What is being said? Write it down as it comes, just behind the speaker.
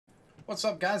What's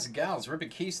up, guys and gals? Ribbon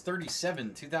Case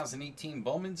 37, 2018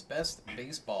 Bowman's Best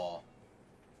Baseball.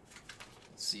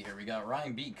 Let's see here. We got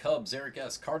Ryan B. Cubs, Eric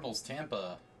S. Cardinals,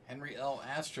 Tampa. Henry L.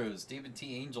 Astros, David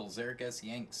T. Angels, Eric S.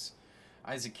 Yanks.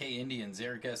 Isaac K. Indians,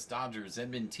 Eric S. Dodgers,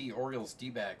 Edmund T. Orioles,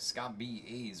 D-backs, Scott B.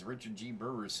 A's, Richard G.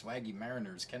 Brewers, Swaggy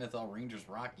Mariners, Kenneth L. Rangers,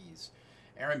 Rockies.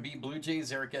 Aaron B. Blue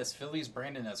Jays, Eric S. Phillies,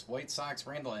 Brandon S. White Sox,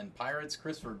 Randall N. Pirates,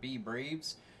 Christopher B.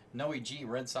 Braves, Noe G.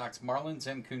 Red Sox, Marlins,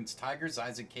 M. Kuntz, Tigers,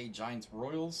 Isaac K. Giants,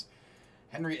 Royals,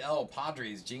 Henry L.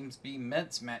 Padres, James B.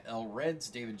 Mets, Matt L. Reds,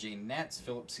 David J. Nats,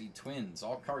 Philip C. Twins.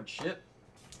 All card ship.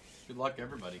 Good luck,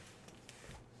 everybody.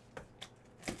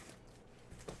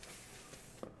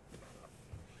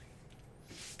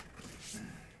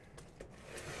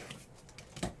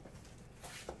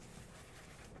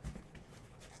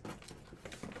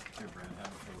 Here, Brad, have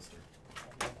a poster.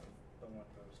 Don't want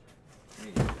poster.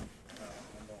 Hey,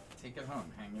 take it home.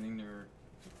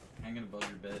 Hanging above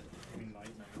your bed. Maybe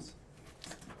night nights.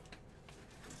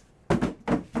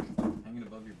 Hanging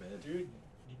above your bed. Dude,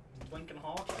 you Lincoln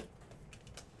Hawk it.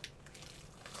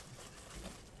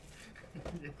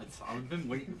 I've been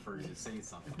waiting for you to say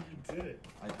something. You did it.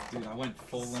 Dude, I went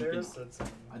full Sarah Lincoln. said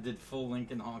something. I did full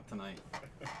Lincoln Hawk tonight.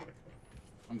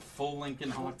 I'm full Lincoln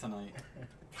Hawk tonight.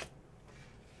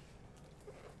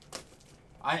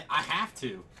 I have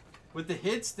to. With the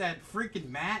hits that freaking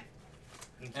Matt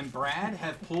and Brad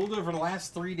have pulled over the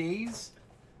last 3 days,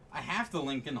 I have to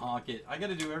Lincoln Hawk it. I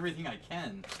gotta do everything I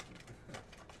can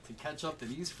to catch up to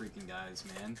these freaking guys,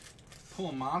 man.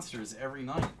 Pulling monsters every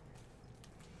night.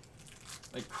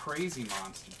 Like crazy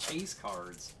monster. Chase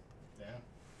cards. Yeah.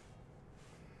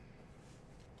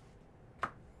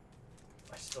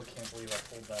 I still can't believe I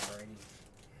pulled that Brady.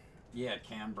 Yeah,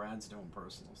 Cam, Brad's doing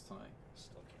personals tonight.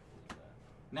 Still can't believe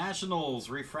that. Nationals,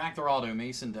 Refractor Auto,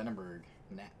 Mason Denenberg.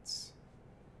 Nats.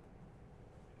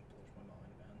 Blows my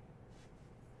mind,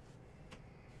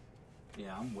 man.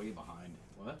 Yeah, I'm way behind.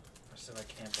 What? I said I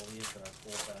can't believe that I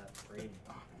pulled that Brady.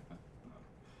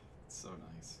 It's so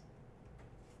nice.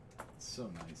 So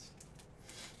nice.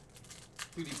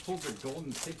 Dude, he pulled the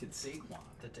golden ticket Saquon.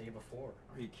 The day before.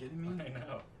 Are you kidding me? I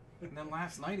know. And then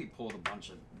last night he pulled a bunch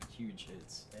of huge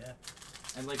hits. Yeah.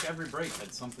 And like every break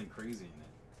had something crazy in it.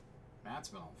 Matt's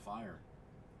been on fire.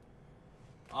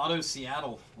 Auto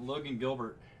Seattle, Logan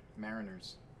Gilbert,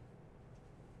 Mariners.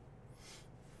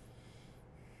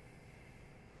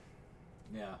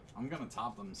 Yeah, I'm gonna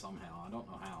top them somehow. I don't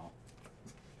know how.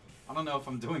 I don't know if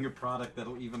I'm doing a product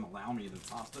that'll even allow me to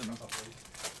top them.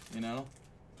 You know?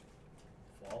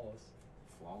 Flawless.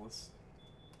 Flawless.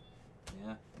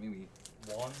 Yeah, maybe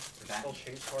One. There's still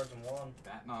chase cards in one.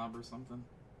 bat knob or something.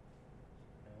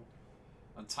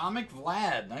 Nope. Atomic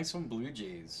Vlad, nice one, Blue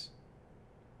Jays.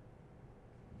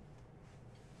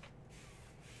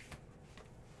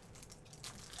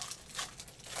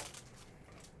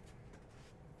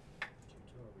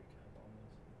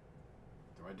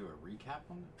 Do I do a recap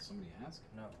on it? Somebody ask?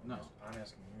 No. No. I'm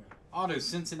asking you. Auto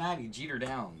Cincinnati, Jeter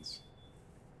Downs.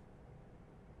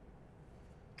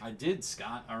 I did,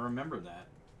 Scott. I remember that.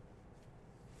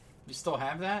 You still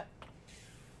have that?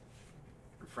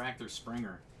 Refractor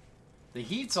Springer. The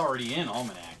Heat's already in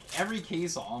Almanac. Every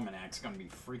case of Almanac's going to be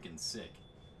freaking sick.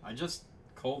 I just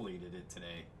collated it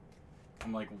today.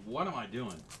 I'm like, what am I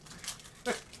doing?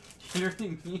 You know what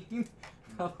I mean?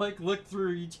 I like look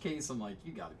through each case. I'm like,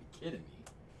 you got to be kidding me.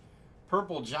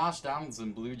 Purple Josh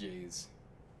Donaldson, Blue Jays.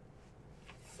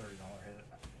 $30 hit.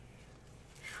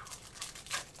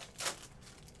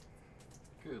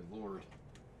 Good Lord.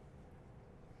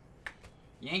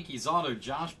 Yankees auto,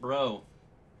 Josh Bro.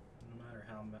 No matter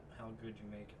how good you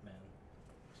make it, man,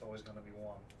 it's always gonna be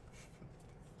one.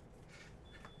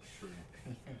 True.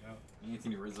 You know?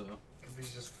 Anthony Rizzo. Because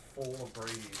he's just full of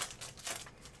Brady's.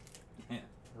 Yeah.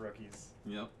 Rookies.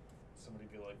 Yep. Somebody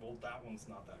be like, well, that one's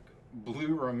not that good.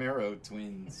 Blue Romero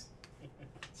Twins.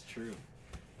 It's true.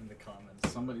 In the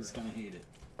comments. Somebody's gonna hate it.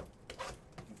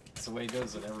 It's the way it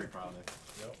goes with every product.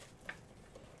 Yep.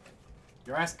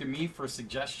 You're asking me for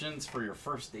suggestions for your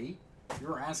first date?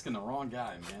 You're asking the wrong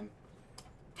guy, man.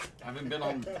 I haven't been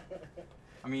on...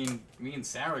 I mean, me and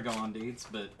Sarah go on dates,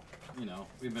 but, you know,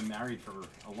 we've been married for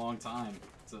a long time,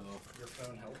 so... Your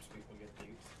phone helps people get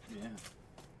dates.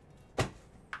 Yeah.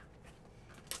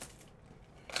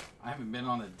 I haven't been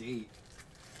on a date,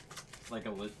 like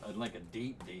a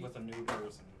date. With a new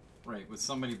person. Right, with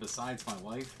somebody besides my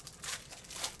wife.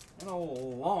 In a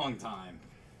long time.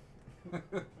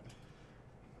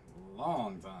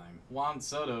 Long time. Juan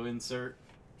Soto insert.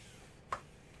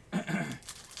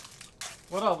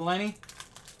 What up, Lenny?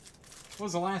 What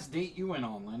was the last date you went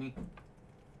on, Lenny?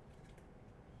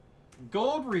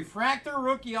 Gold refractor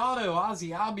rookie auto,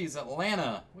 Ozzy Albies,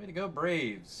 Atlanta. Way to go,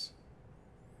 Braves.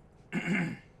 That's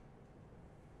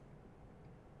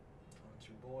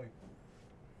your boy.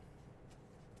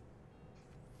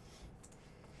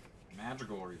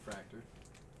 Magical refractor.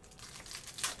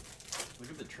 Look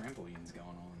at the trampolines going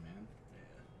on, man.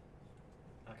 Yeah.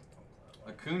 I can talk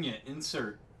that. Acuna,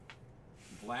 insert.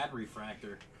 Vlad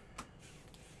refractor.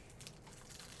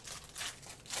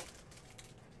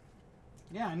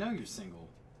 Yeah, I know you're single.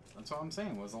 That's what I'm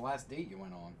saying. What was the last date you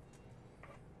went on?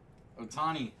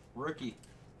 Ohtani, rookie.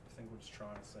 I think what he's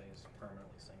trying to say is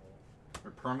permanently single.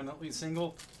 Or permanently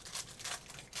single?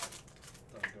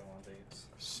 Doesn't go on dates.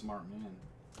 Smart man.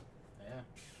 Yeah.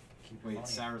 Keep your Wait,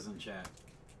 money. Sarah's in chat.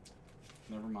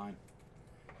 Never mind.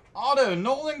 Auto,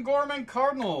 Nolan Gorman,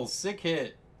 Cardinals. Sick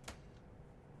hit.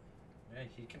 Yeah,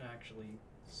 he can actually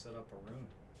set up a room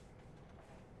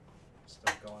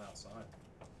instead of going outside.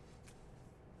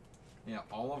 Yeah,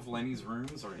 all of Lenny's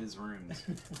rooms are his rooms.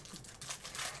 He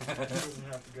doesn't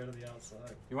have to go to the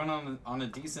outside. You went on a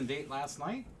decent date last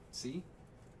night? See?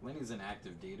 Lenny's an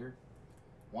active dater.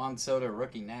 Juan Soto,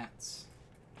 rookie Nats.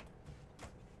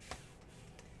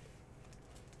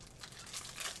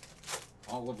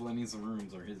 All of Lenny's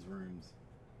rooms are his rooms.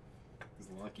 He's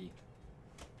lucky.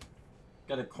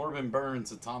 Got a Corbin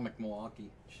Burns, Atomic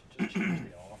Milwaukee. Should just change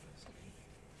the office,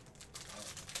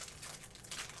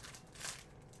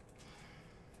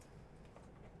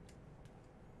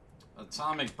 dude.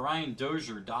 Atomic Brian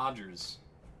Dozier, Dodgers.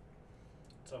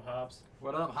 What's up, Hobbs?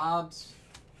 What up, Hobbs?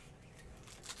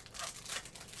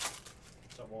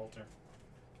 What's up, Walter?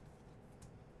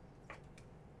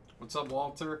 What's up,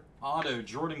 Walter? Auto,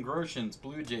 Jordan Groshans,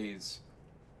 Blue Jays.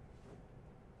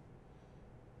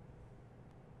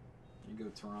 You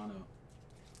go, Toronto.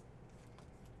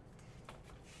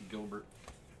 Gilbert.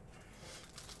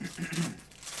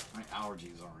 My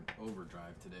allergies are in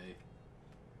overdrive today.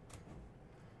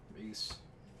 Base.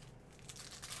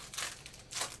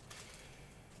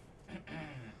 I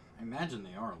imagine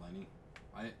they are, Lenny.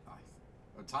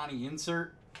 Ohtani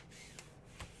insert.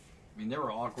 I mean, they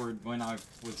were awkward when I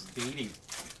was dating.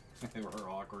 They were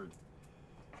awkward.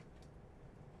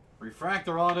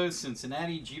 Refractor auto,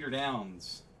 Cincinnati, Jeter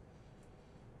Downs.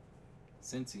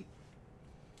 Cincy.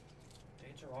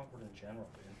 Dates are awkward in general,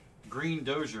 dude. Green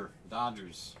Dozier,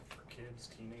 Dodgers. For kids,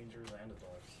 teenagers, and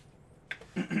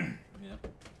adults. Yep.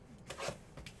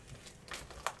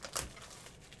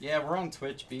 Yeah, we're on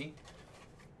Twitch, B.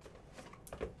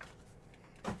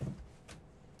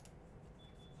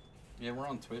 Yeah, we're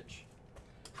on Twitch.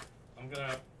 I'm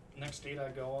gonna, next date I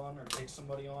go on or take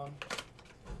somebody on,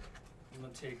 I'm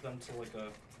gonna take them to like a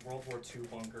World War II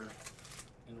bunker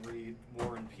and read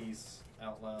War and Peace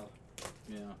out loud.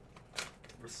 Yeah.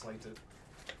 Recite it.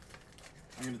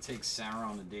 I'm gonna take Sarah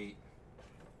on a date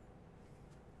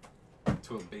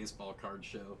to a baseball card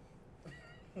show,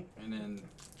 and then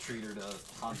treat her to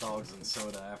hot dogs and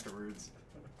soda afterwards,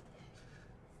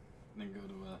 and then go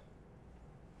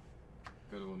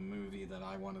to a movie that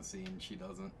I want to see and she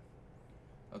doesn't.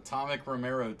 Atomic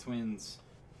Romero Twins.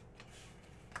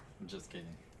 I'm just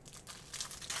kidding.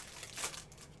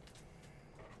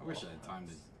 I wish I had time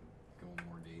to go on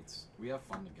more dates. We have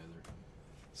fun together.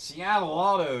 Seattle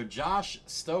Auto, Josh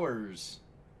Stowers.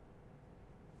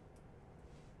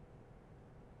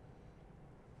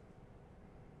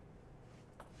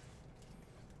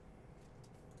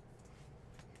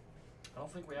 I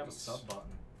don't think we have a sub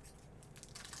button.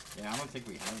 Yeah, I don't think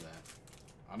we have that.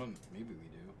 Maybe we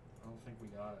do. I don't think we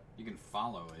got it. You can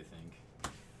follow, I think.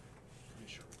 Pretty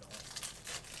sure we don't.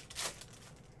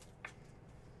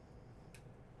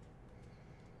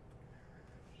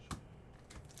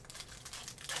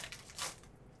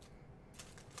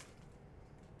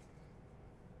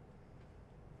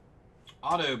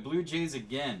 Auto, Blue Jays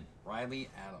again. Riley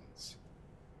Adams.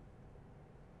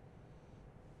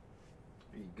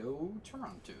 There you go,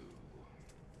 Toronto.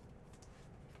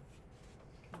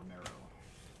 Romero.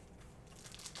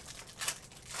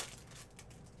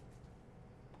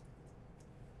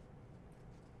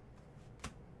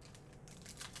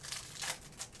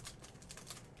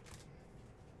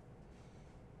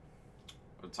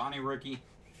 Ohtani rookie.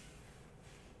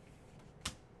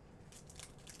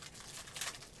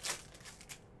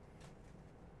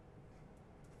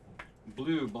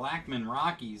 Blue, Blackman,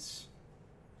 Rockies.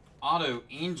 Auto,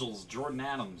 Angels, Jordan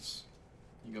Adams.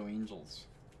 You go, Angels.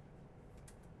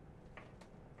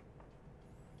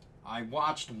 I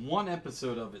watched one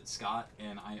episode of it, Scott,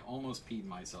 and I almost peed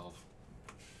myself.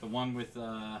 The one with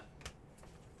Yeah.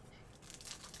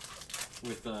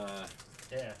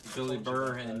 Billy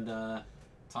Burr and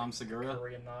Tom Segura.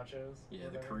 Korean nachos. Yeah,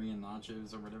 the Korean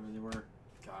nachos or whatever they were.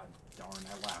 God darn,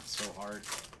 I laughed so hard.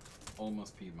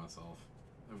 Almost peed myself.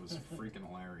 It was freaking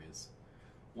hilarious.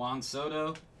 Juan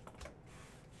Soto.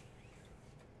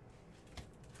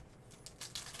 It's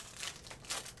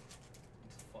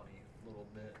a funny little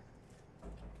bit.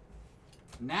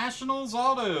 Nationals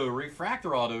Auto.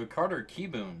 Refractor Auto. Carter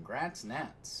Keyboom. Grats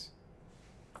Nats.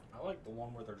 I like the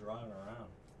one where they're driving around.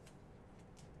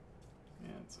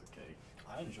 Yeah, it's okay.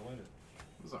 I enjoyed it.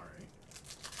 It was alright.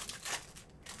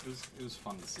 It was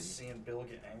fun to see. Seeing Bill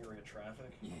get angry at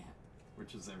traffic. Yeah.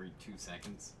 Which is every 2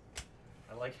 seconds.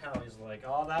 I like how he's like,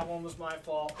 oh, that one was my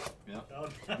fault. Yep.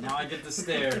 Now I get to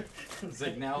stare. It's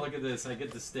like, now look at this. I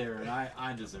get to stare, and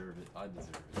I deserve it. I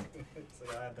deserve it. It's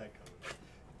like, I had that covered.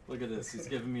 Look at this. He's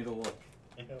giving me the look.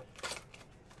 Yep.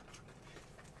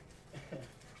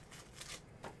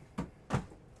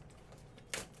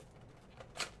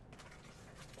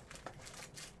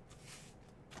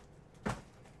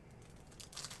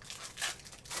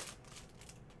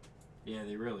 Yeah,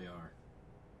 they really are.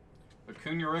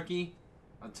 Acuna rookie.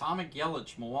 Atomic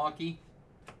Yelich, Milwaukee.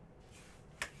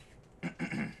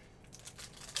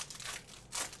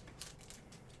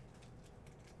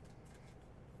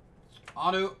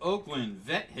 Auto Oakland,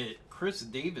 vet hit, Chris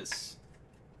Davis.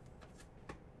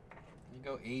 There you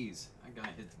go, A's. That guy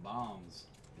hits bombs.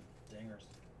 Dingers.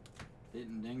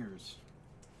 Hitting dingers.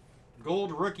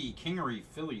 Gold rookie, Kingery,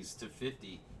 Phillies to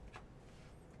 50.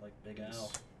 Like Big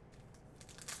Al.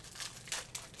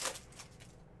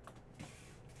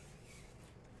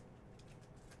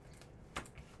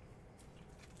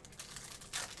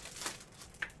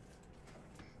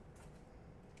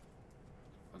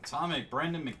 Atomic,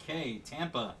 Brendan McKay,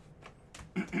 Tampa.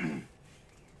 I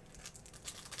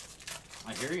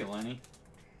hear you, Lenny.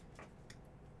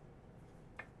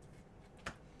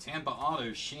 Tampa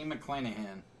Auto, Shane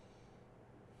McClanahan.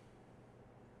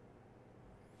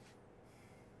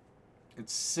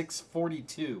 It's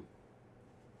 6:42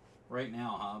 right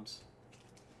now, Hobbs.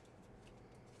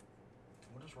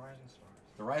 What is Rising Stars?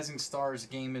 The Rising Stars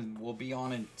game will be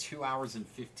on in 2 hours and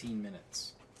 15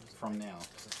 minutes from now.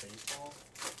 Is it baseball?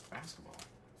 Basketball.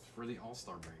 It's for the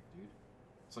All-Star break, dude.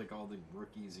 It's like all the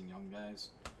rookies and young guys.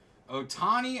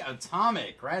 Otani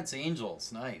Atomic. Rats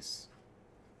Angels. Nice.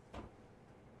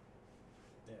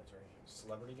 Yeah, it's right.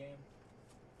 Celebrity game?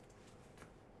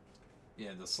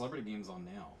 Yeah, the celebrity game's on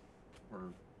now.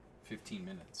 Or 15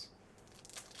 minutes.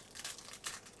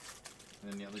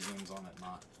 And then the other game's on at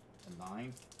 9.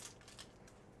 I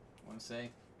want to say.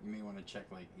 You may want to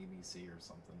check like ABC or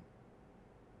something.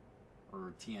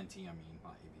 Or TNT, I mean,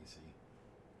 not ABC.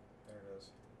 There it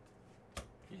is.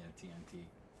 Yeah, TNT.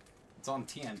 It's on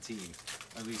TNT.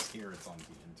 At least here it's on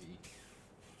TNT.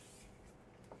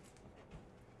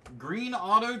 Green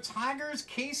Auto Tigers,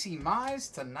 Casey Mize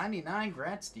to 99.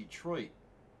 Grats Detroit.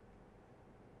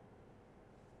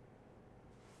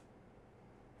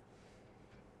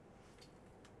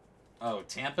 Oh,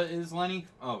 Tampa is, Lenny?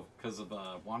 Oh, because of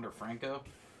Wander Franco?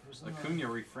 Acuna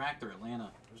Refractor,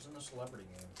 Atlanta. Who's in the celebrity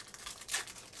game?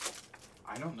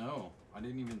 I don't know. I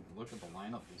didn't even look at the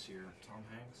lineup this year. Tom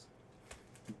Hanks?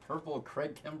 Purple,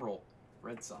 Craig Kimbrell,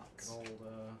 Red Sox. Good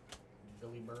old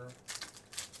Billy Burr.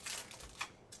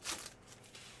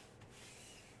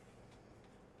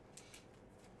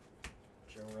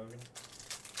 Joe Rogan.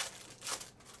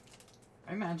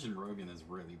 I imagine Rogan is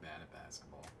really bad at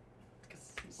basketball.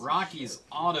 He's Rockies, shit.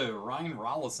 Auto, Ryan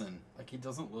Rollison. Like, he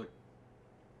doesn't look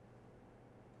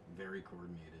very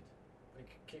coordinated. They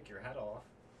could kick your head off.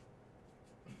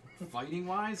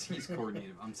 Fighting-wise, he's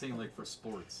coordinated. I'm saying, like, for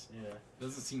sports. Yeah.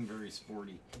 Doesn't seem very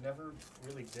sporty. He never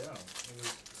really did them. He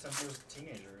was, since he was a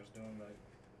teenager, he was doing like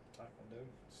taekwondo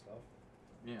stuff.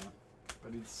 Yeah,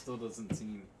 but it still doesn't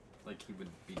seem like he would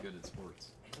be good at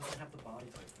sports. He doesn't have the body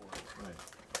type for it. Right.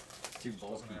 Too He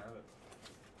doesn't bulky. have it.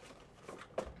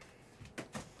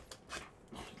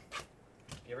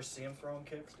 You ever see him throwing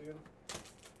kicks, dude?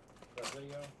 That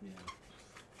video? Yeah.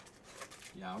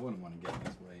 Yeah, I wouldn't want to get in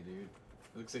his way, dude.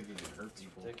 It looks like he could hurt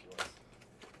people. Ridiculous.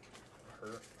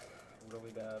 Hurt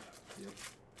really bad. Yep.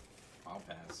 I'll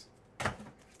pass.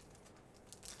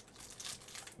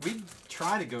 We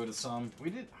try to go to some. We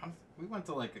did. We went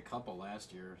to like a couple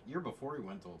last year. Year before, we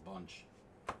went to a bunch.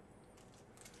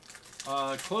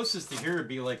 Closest to here would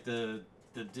be like the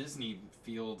Disney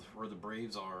field where the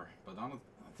Braves are, but I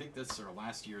think this is our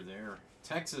last year there.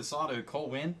 Texas Auto, Cole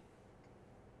Winn.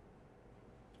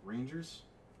 Rangers.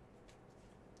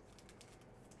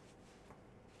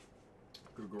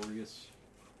 Gregorius.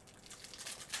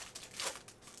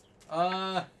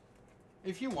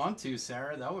 If you want to,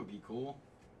 Sarah, that would be cool.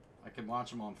 I could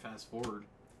watch them on fast forward.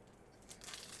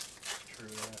 True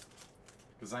that.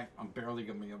 Because I'm barely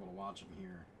going to be able to watch them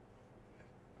here.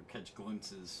 catch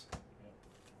glimpses. Yep.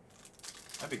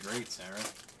 That'd be great, Sarah.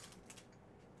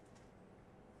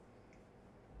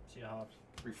 See ya, Hobbs.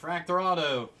 Refractor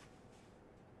auto.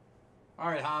 All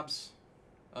right, Hobbs.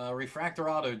 Refractor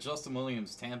auto, Justin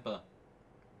Williams, Tampa.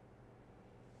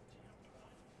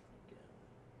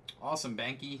 Awesome,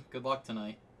 Banky. Good luck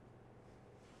tonight.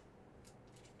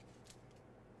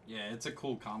 Yeah, it's a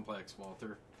cool complex,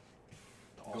 Walter.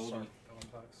 All-Star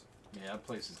complex. Yeah, that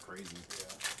place is crazy.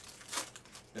 Yeah.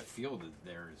 The field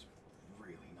there is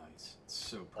really nice. It's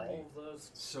so pretty. All of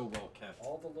those, so well kept.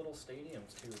 all the little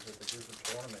stadiums too that the group of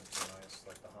tournaments are nice,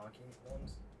 like the hockey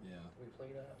ones. Yeah. We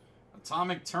played at.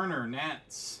 Atomic Turner,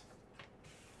 Nats.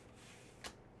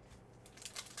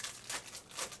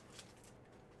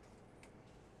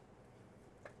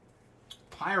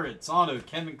 Pirates auto,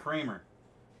 Kevin Kramer.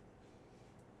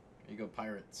 There you go,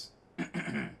 Pirates.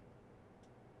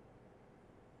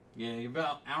 Yeah, you're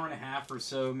about an hour and a half or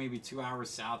so, maybe 2 hours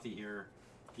south of here.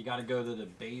 You got to go to the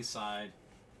Bay side,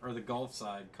 or the Gulf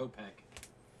side, Kopek.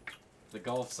 The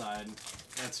Gulf side,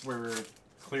 that's where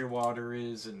Clearwater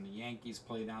is, and the Yankees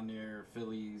play down there,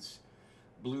 Phillies.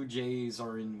 Blue Jays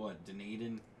are in, what,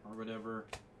 Dunedin or whatever.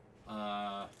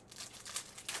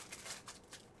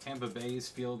 Tampa Bay's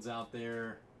field's out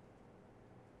there.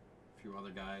 A few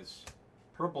other guys.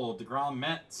 Purple, DeGrom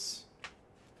Mets.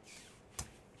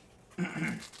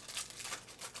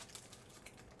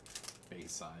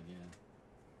 Bayside, yeah.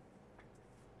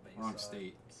 Wrong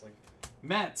state. It's like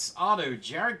Mets, auto,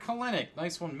 Jared Kalenic.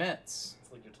 Nice one, Mets.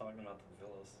 it's like you're talking about the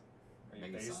villas. Are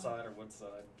you Bayside. Bayside or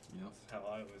Woodside? Yep. That's how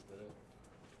I always did it.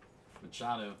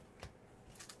 Machado.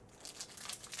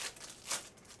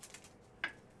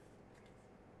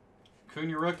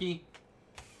 Cunha rookie.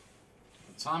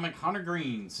 Atomic Hunter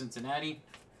Green, Cincinnati.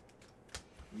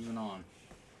 Moving on.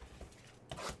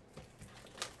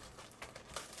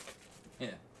 Yeah.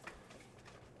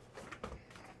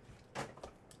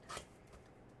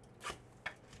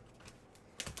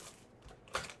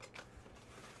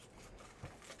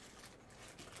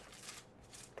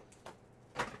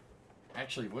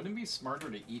 Actually, wouldn't it be smarter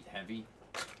to eat heavy?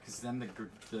 Because then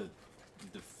the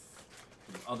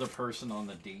other person on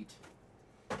the date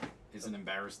isn't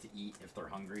embarrassed to eat if they're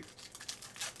hungry.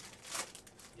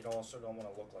 You also don't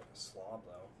want to look like a slob,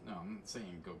 though. No, I'm not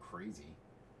saying go crazy.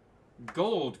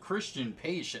 Gold, Christian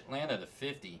Pache, Atlanta to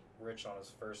 50. Rich on his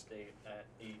first date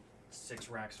ate 6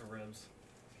 racks of ribs.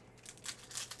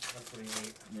 That's what he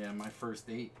ate. Yeah, my first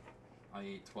date, I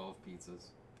ate 12 pizzas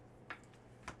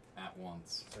at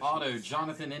once. So Auto,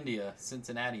 Jonathan India,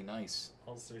 Cincinnati, nice.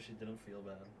 Also, she didn't feel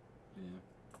bad. Yeah,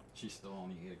 she still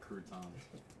only ate a crouton.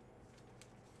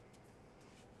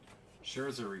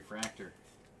 Scherzer refractor.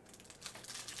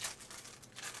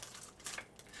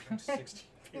 16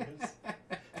 beers.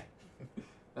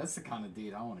 That's the kind of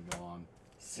date I want to go on.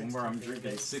 One where I'm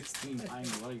drinking 16 Pine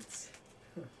Lights.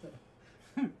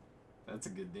 That's a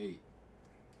good date.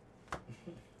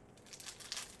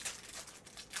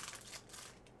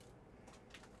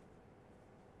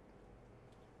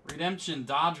 Redemption,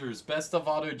 Dodgers. Best of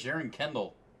auto, Jaron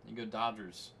Kendall. You go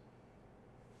Dodgers.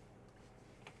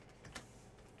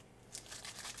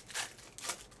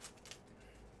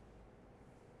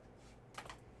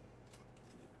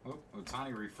 Oh,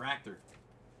 Ohtani refractor.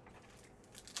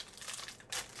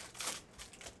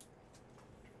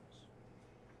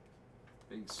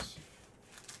 Base.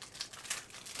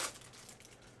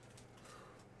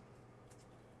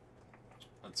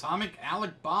 Atomic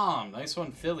Alec Bomb. Nice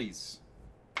one, Phillies.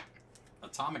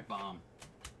 Atomic Bomb.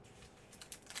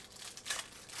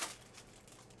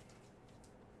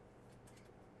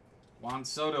 Juan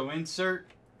Soto insert.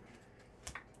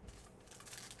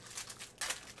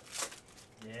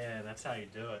 Yeah, that's how you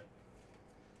do it.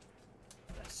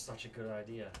 That's such a good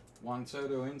idea. Juan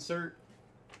Soto insert.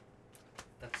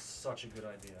 That's such a good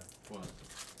idea. What?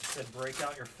 It said break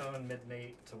out your phone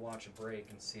midnight to watch a break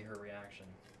and see her reaction.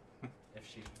 If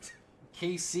she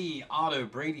KC auto,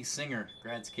 Brady Singer.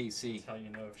 Grads KC. that's how you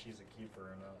know if she's a keeper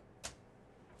or not.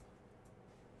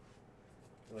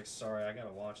 You're like, sorry, I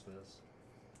gotta watch this.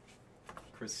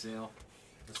 Chris Sale.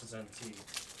 This is NT.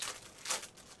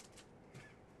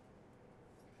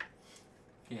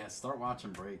 Yeah, start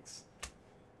watching breaks.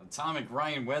 Atomic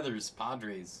Ryan Weathers,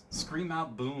 Padres. Scream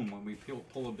out boom when we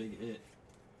pull a big hit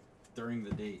during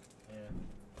the date. Yeah.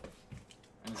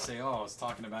 And say, oh, I was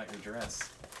talking about your dress.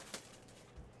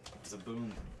 It's a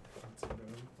boom. That's a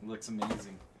boom. It looks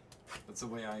amazing. That's the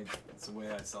way I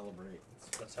celebrate.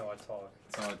 That's how I talk.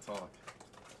 That's how I talk.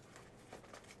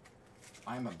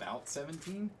 I'm about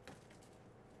 17?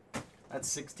 That's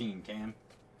 16, Cam.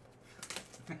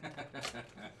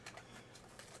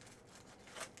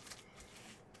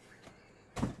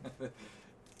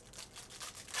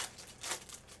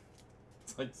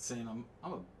 It's like saying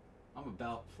I'm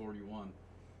about 41.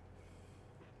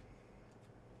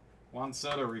 Juan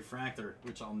Soto refractor,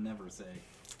 which I'll never say.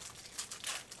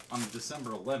 On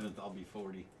December 11th, I'll be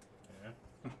 40.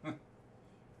 Yeah.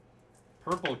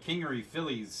 Purple Kingery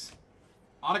Phillies.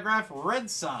 Autograph Red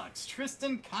Sox.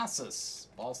 Tristan Casas,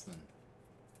 Boston.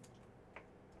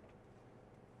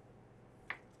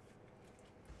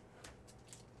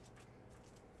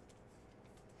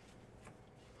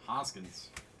 Hoskins.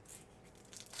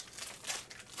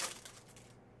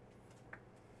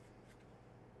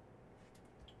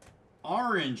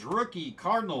 Orange rookie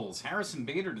Cardinals. Harrison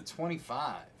Bader to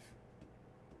 25.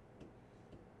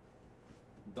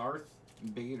 Darth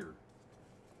Bader.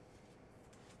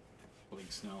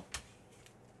 Blake Snell.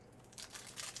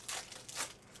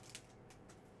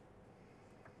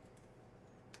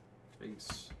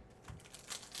 Base.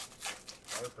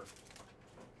 Harper.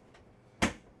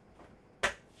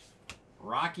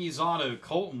 Rockies auto,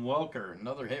 Colton Welker.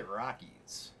 Another hit,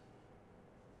 Rockies.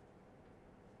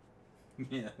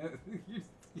 Yeah.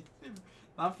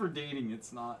 Not for dating,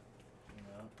 it's not.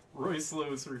 No. Royce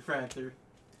Lewis refractor.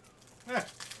 Yeah.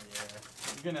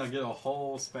 You're gonna get a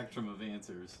whole spectrum of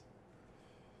answers.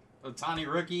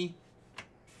 Ohtani rookie.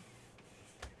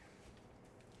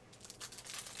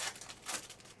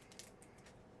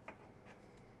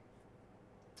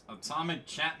 Atomic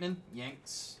Chapman,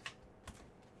 Yanks.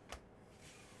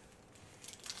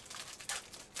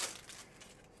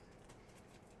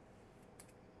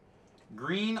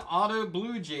 Green Auto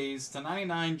Blue Jays to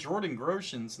 99, Jordan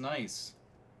Groshans, nice.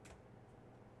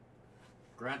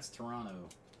 Congrats, Toronto.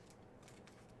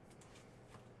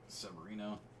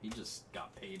 Severino, he just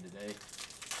got paid today.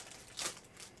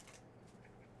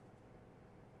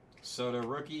 Soto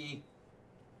rookie.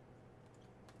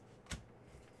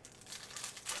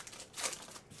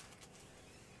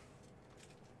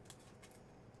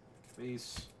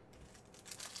 Base.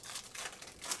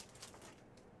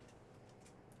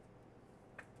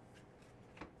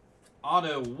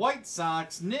 Auto White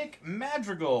Sox, Nick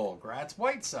Madrigal. Congrats,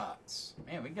 White Sox.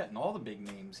 Man, we getting all the big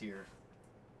names here.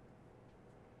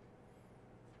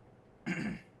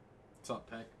 What's up,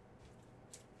 Peck?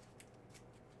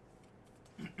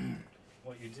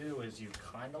 What you do is you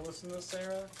kind of listen to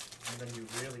Sarah, and then you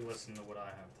really listen to what I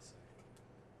have to say.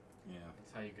 Yeah.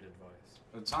 That's how you get advice.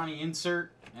 Ohtani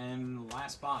insert and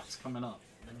last box coming up.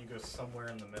 Then you go somewhere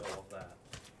in the middle of that.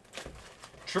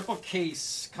 Triple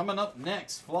case coming up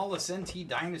next. Flawless NT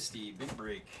Dynasty. Big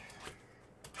break.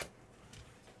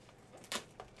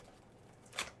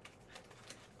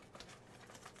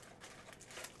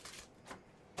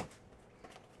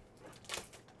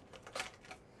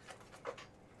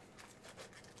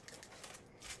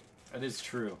 That is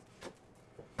true.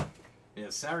 Yeah,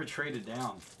 Sarah traded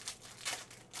down.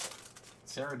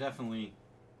 Sarah, you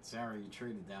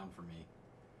traded down for me.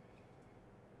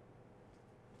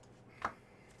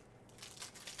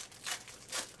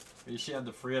 Maybe she had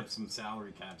to free up some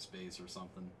salary cap space or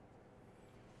something.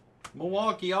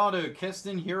 Milwaukee Auto,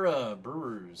 Keston Hira,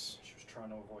 Brewers. She was trying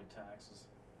to avoid taxes.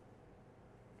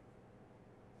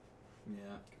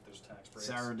 Yeah. Get those tax breaks.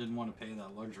 Sarah didn't want to pay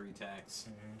that luxury tax.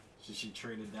 So she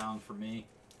traded down for me.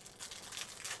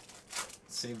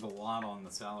 Saved a lot on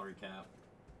the salary cap.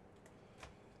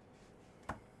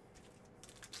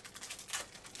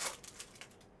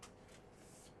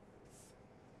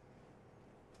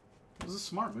 It was a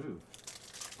smart move.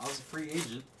 I was a free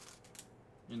agent,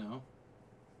 you know.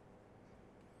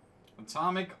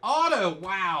 Atomic Auto,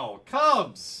 wow,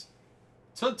 Cubs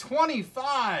to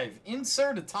 25.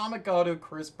 Insert Atomic Auto,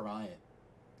 Chris Bryant.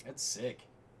 That's sick.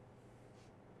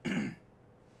 Magnus.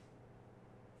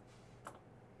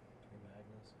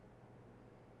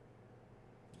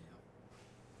 Yeah,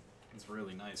 it's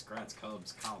really nice. Congrats,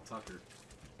 Cubs. Kyle Tucker.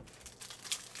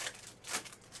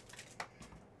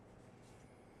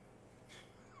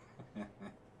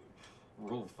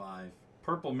 Rule 5.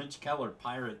 Purple Mitch Keller,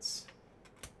 Pirates.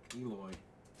 Eloy.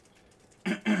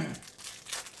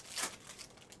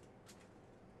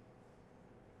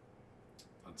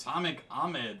 Atomic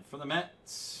Ahmed for the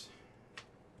Mets.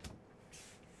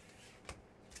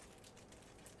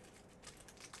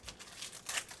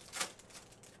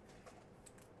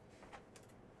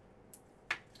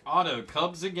 Auto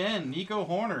Cubs again. Nico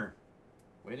Horner.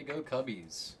 Way to go,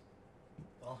 Cubbies.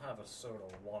 I'll have a soda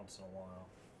once in a while.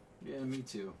 Yeah, me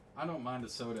too. I don't mind a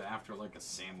soda after like a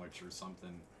sandwich or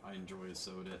something. I enjoy a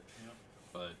soda. Yep.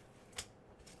 But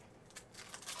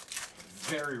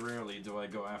very rarely do I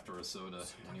go after a soda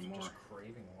Sometimes anymore. I'm just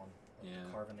craving one. Like Yeah.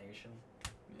 Carbonation.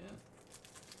 Yeah.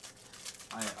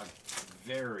 I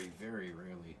very, very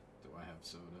rarely do do I have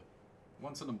soda?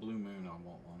 Once in a blue moon, I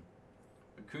want one.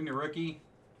 Acuna rookie.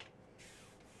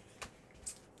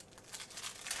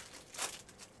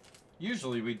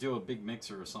 Usually we do a big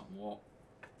mixer or something. Well,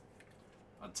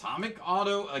 Atomic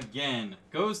Auto again.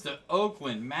 Goes to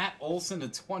Oakland. Matt Olson to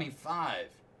 25.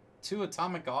 2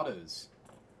 Atomic Autos.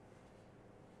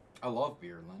 I love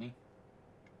beer, Lenny.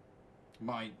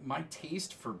 My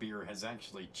taste for beer has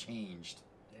actually changed.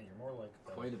 Yeah, you're more like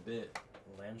the quite a bit.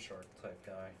 Land Shark type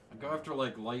guy. I go after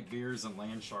like light beers and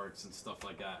land sharks and stuff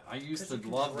like that. I used to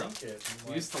love them.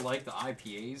 I used to like the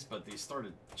IPAs, but they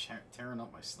started tearing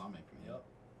up my stomach, man. Yep.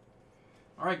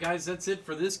 All right, guys, that's it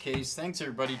for this case. Thanks,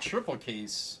 everybody. Triple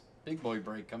case. Big boy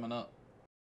break coming up.